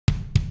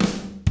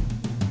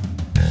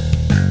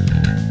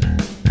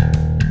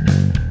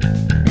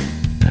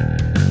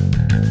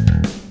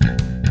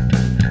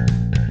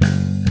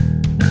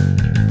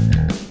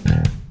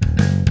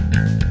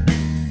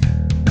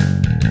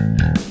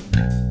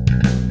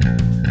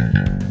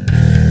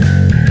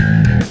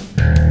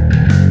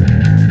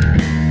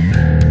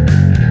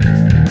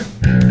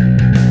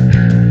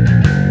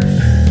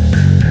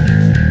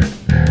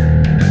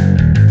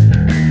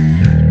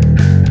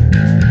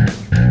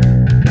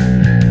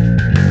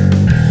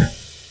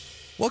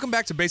Welcome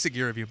back to Basic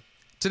Gear Review.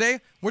 Today,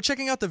 we're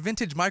checking out the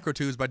vintage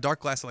Microtubes by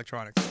Darkglass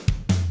Electronics.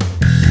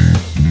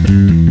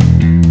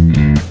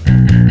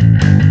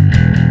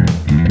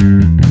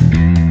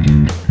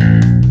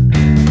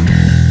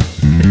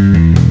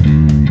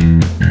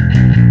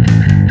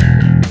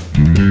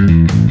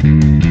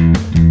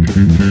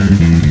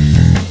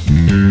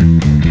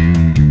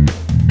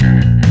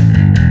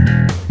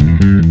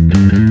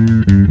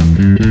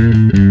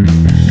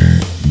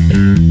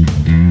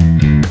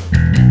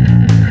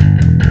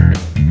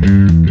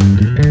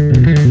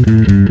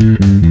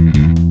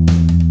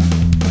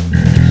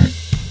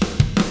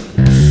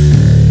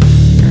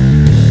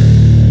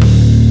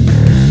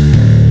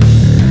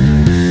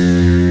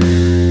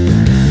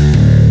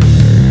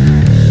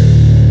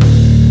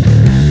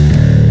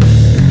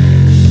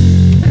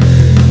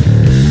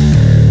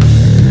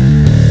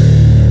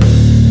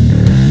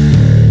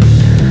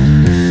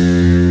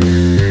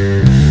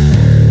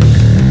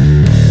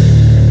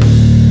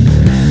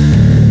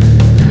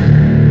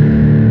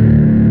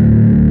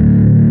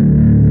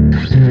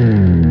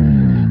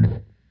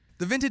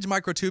 The vintage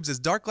Microtubes is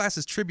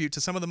Darkglass's tribute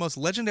to some of the most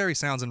legendary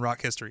sounds in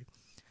rock history.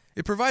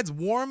 It provides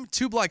warm,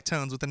 tube-like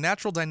tones with a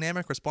natural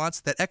dynamic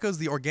response that echoes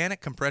the organic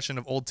compression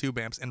of old tube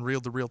amps and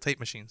reel-to-reel tape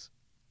machines.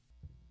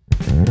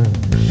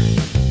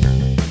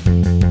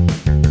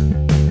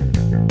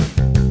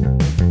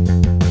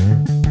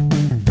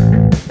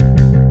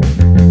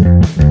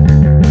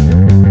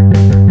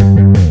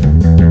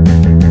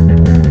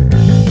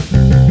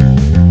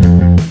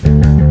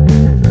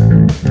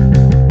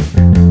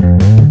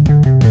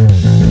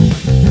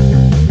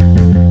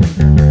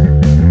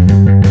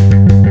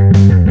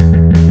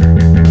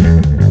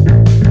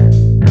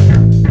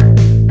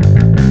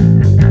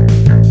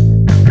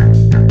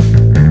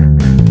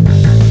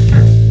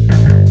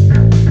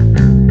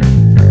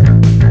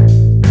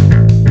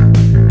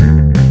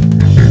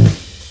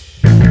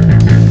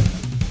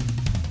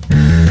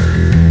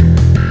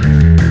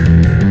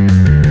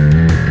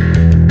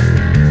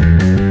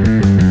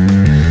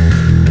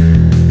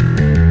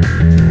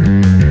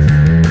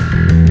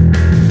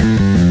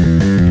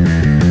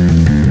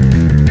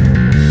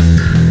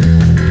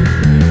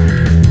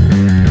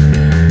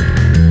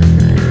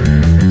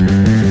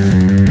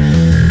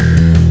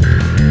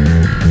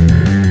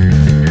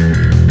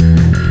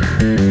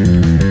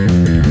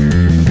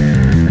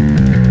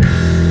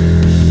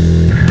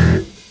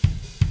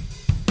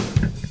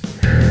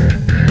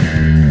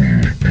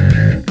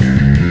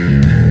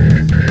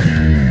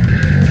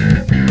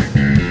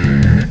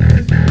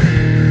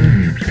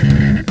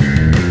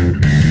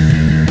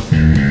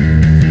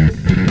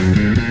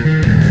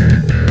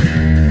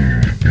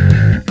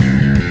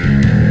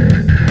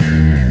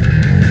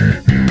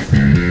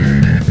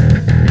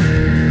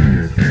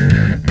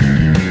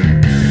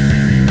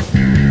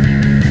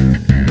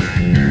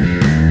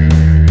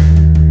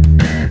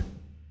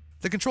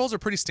 The controls are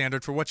pretty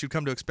standard for what you'd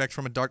come to expect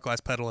from a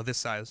Darkglass pedal of this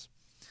size.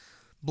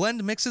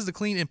 Blend mixes the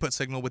clean input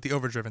signal with the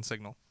overdriven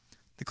signal.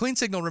 The clean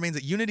signal remains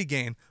at unity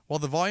gain, while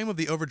the volume of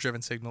the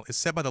overdriven signal is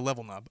set by the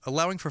level knob,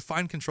 allowing for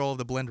fine control of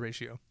the blend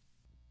ratio.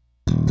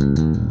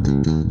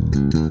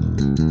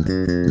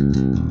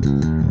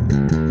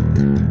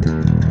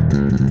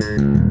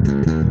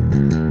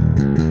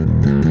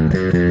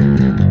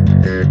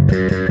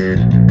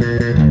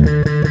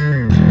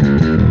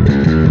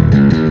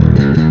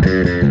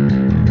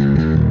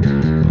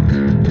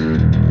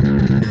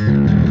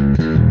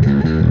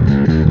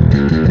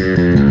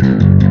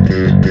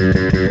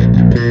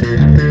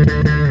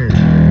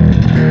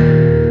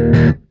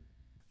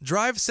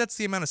 Drive sets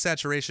the amount of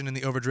saturation in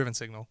the overdriven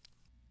signal.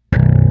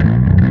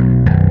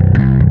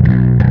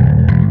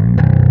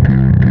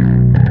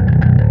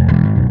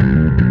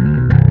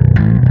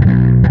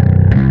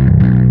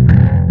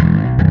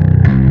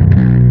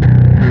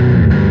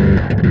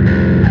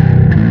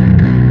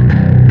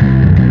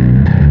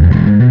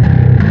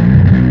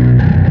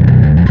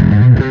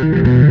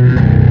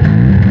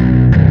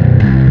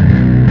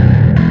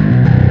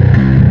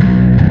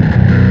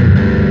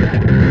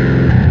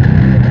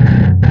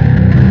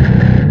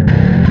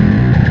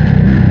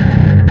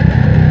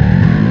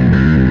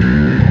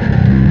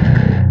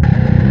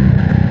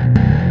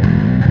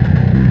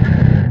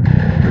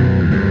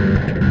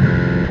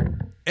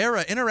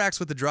 Interacts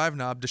with the drive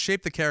knob to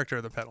shape the character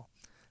of the pedal.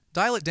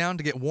 Dial it down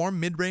to get warm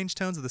mid-range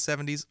tones of the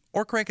 70s,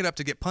 or crank it up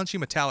to get punchy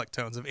metallic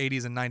tones of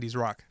 80s and 90s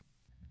rock.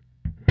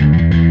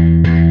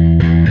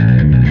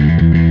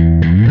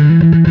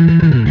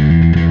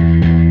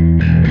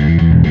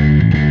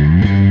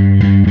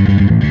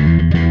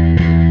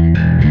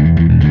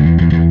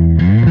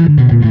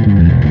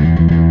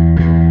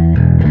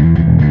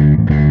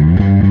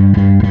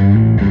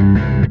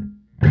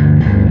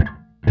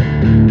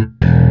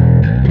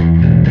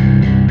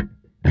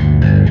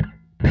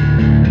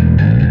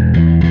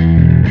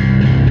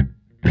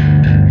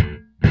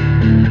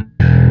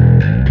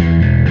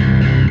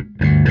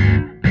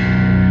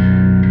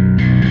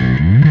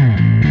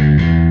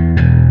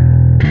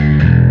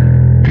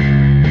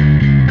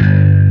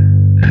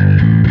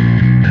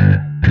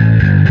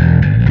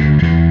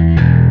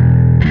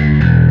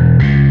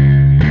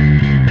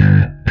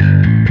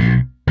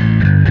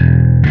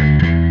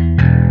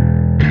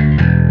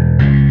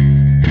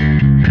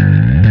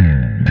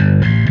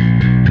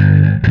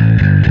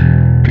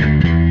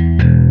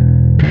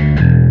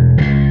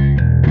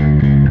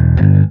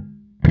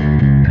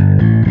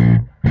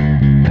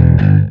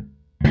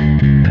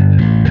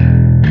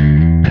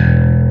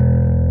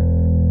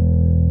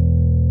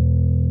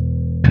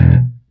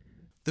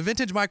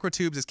 image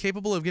microtubes is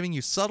capable of giving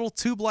you subtle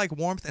tube-like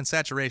warmth and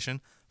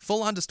saturation,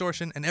 full-on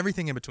distortion, and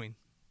everything in between.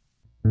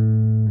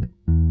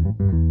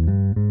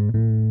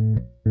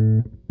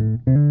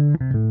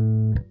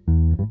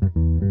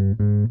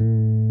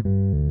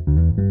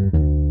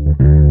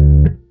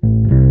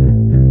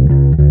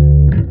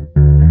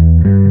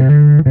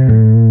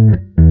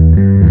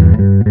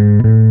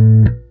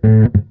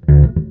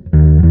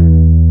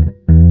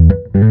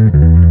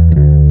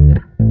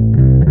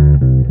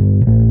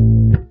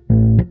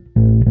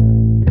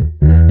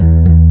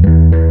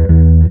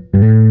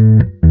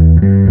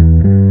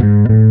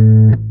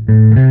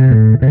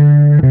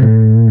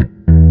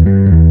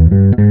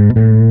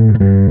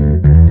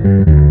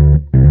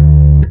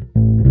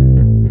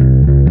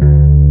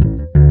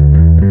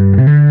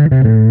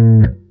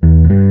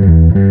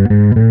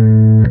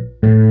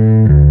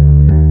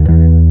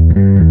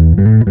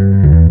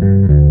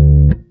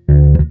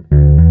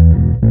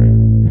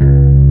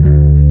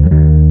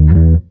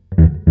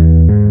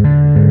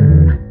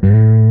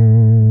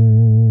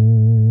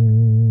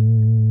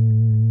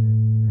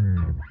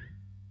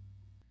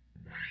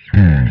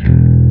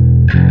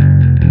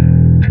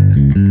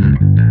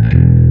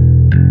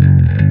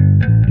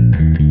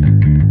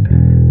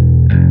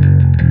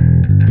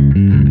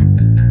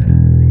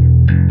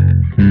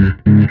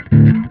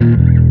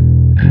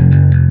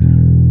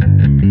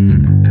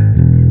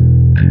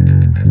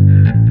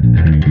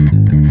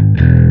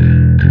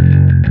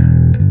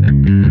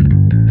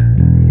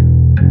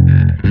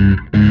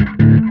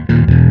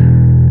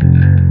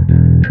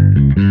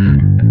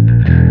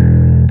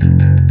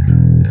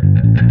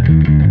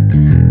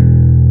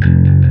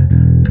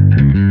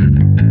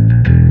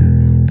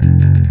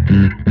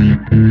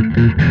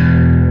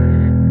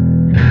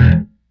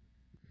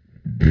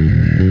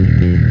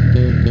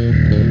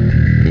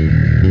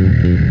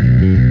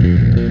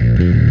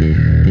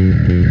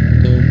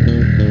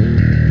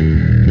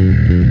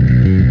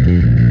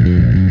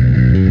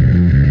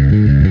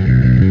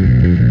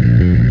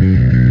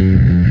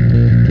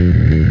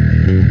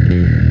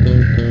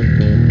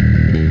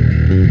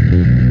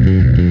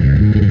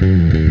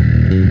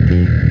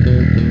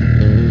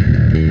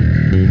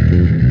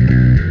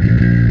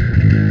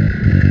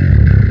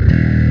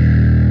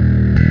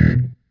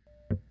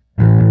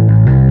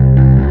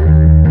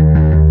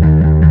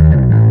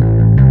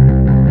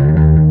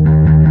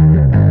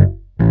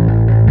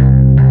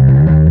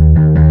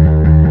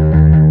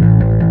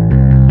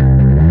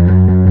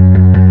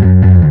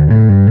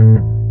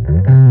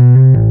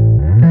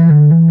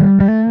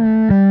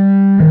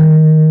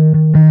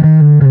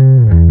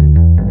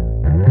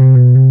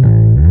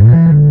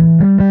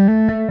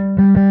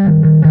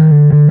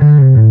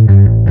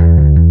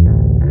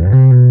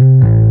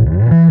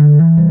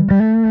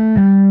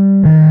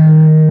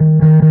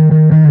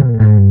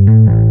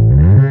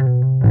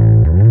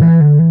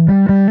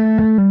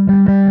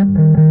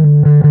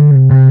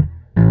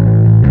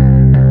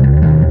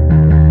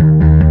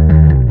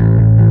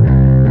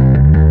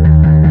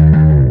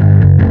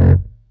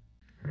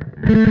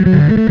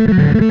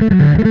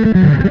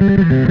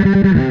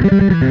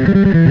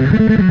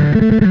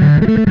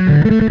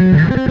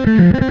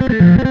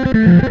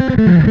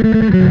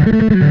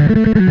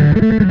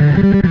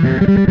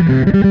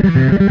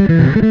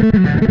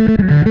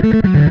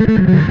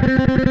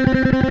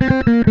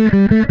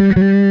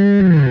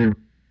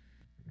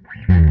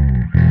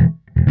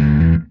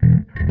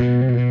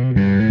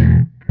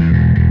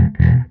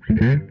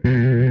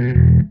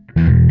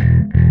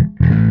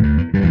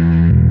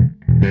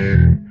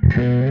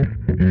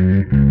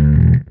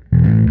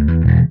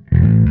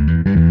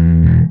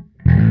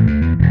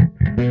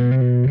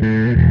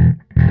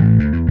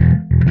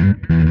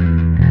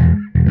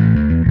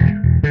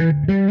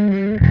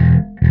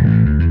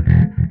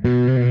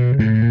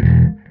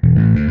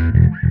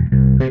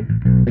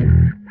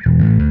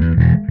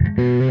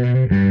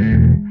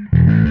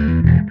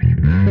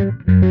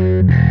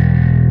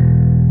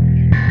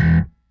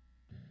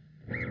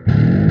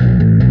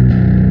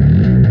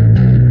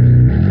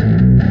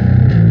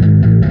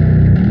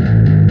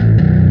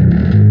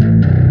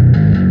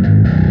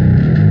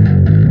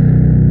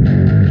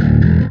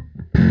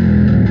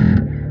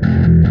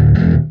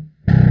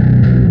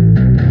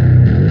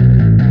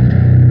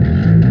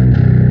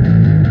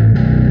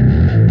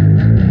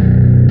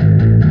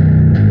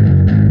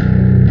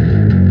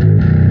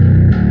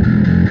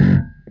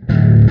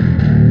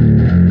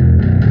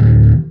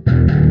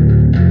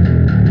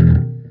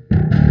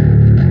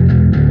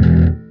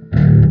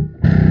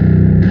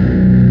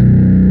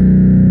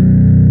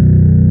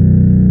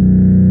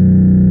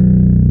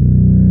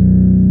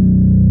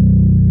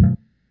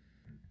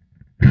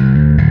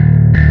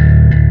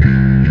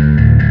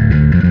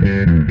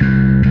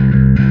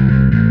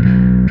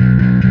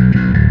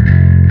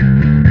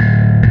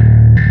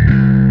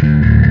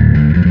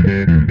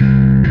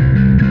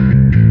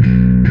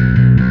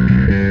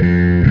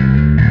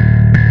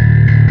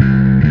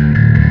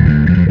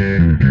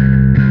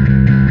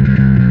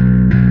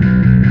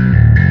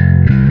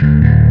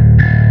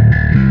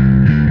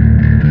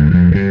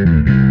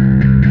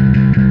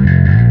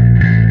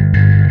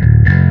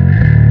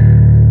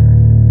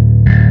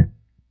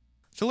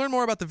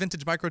 more about the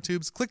vintage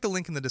microtubes, click the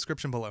link in the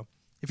description below.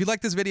 If you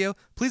like this video,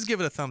 please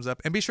give it a thumbs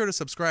up and be sure to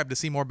subscribe to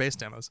see more bass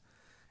demos.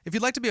 If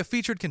you'd like to be a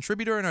featured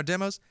contributor in our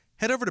demos,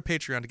 head over to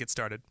Patreon to get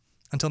started.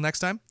 Until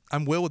next time,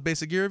 I'm Will with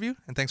Basic Gear Review,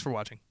 and thanks for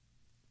watching.